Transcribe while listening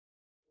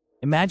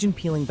Imagine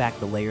peeling back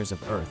the layers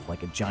of Earth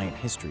like a giant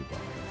history book.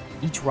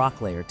 Each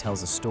rock layer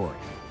tells a story.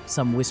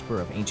 Some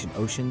whisper of ancient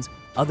oceans,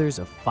 others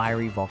of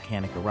fiery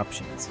volcanic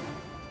eruptions.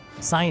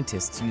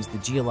 Scientists use the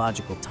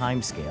geological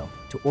timescale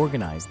to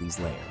organize these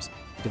layers,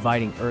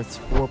 dividing Earth's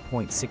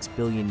 4.6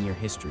 billion-year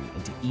history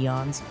into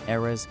eons,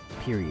 eras,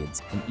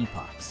 periods, and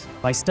epochs.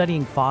 By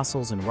studying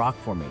fossils and rock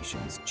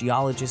formations,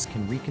 geologists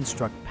can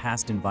reconstruct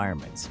past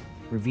environments,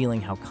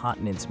 revealing how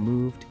continents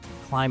moved,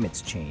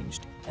 climates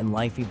changed, and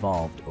life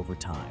evolved over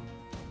time.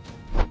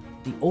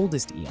 The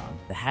oldest eon,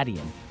 the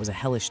Hadean, was a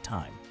hellish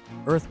time.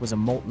 Earth was a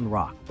molten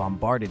rock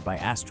bombarded by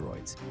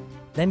asteroids.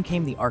 Then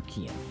came the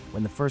Archean,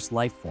 when the first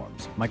life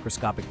forms,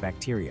 microscopic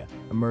bacteria,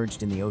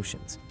 emerged in the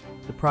oceans.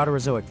 The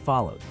Proterozoic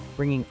followed,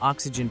 bringing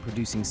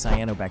oxygen-producing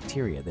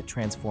cyanobacteria that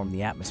transformed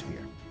the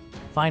atmosphere.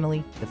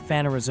 Finally, the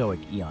Phanerozoic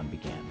eon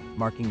began,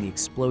 marking the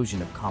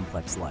explosion of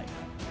complex life.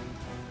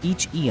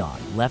 Each eon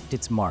left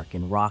its mark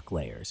in rock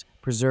layers,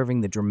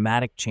 preserving the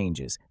dramatic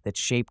changes that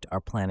shaped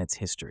our planet's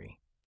history.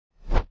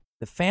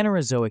 The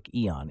Phanerozoic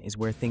eon is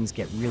where things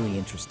get really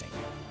interesting.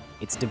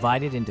 It's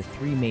divided into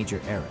three major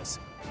eras: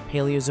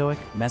 Paleozoic,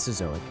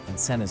 Mesozoic, and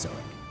Cenozoic.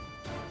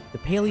 The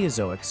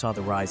Paleozoic saw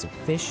the rise of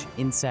fish,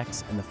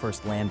 insects, and the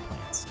first land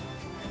plants.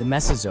 The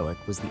Mesozoic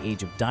was the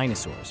age of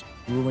dinosaurs,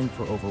 ruling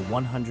for over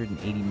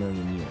 180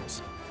 million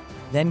years.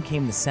 Then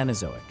came the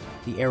Cenozoic,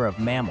 the era of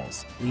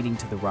mammals, leading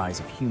to the rise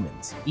of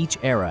humans. Each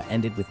era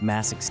ended with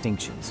mass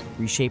extinctions,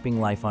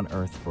 reshaping life on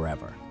Earth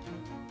forever.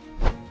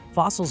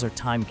 Fossils are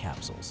time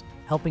capsules,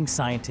 helping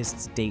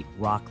scientists date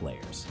rock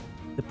layers.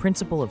 The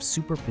principle of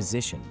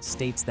superposition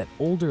states that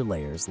older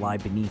layers lie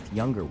beneath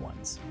younger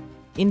ones.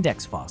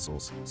 Index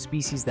fossils,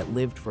 species that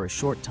lived for a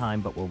short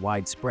time but were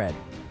widespread,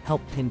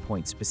 help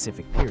pinpoint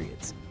specific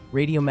periods.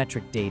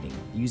 Radiometric dating,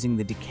 using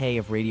the decay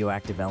of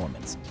radioactive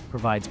elements,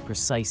 provides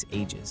precise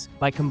ages.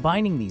 By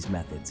combining these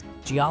methods,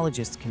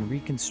 geologists can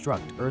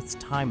reconstruct Earth's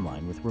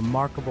timeline with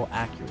remarkable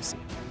accuracy,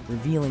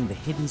 revealing the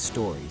hidden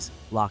stories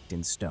locked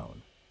in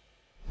stone.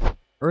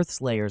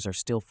 Earth's layers are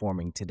still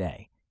forming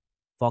today.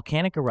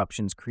 Volcanic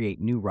eruptions create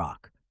new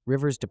rock,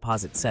 rivers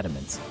deposit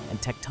sediments,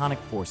 and tectonic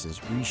forces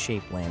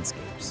reshape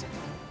landscapes.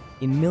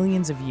 In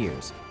millions of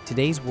years,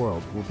 today's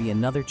world will be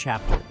another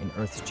chapter in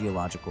Earth's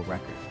geological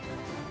record.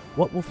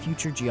 What will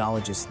future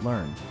geologists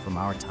learn from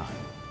our time?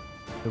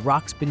 The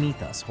rocks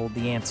beneath us hold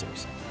the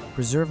answers,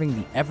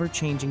 preserving the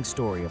ever-changing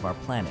story of our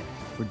planet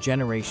for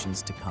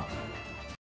generations to come.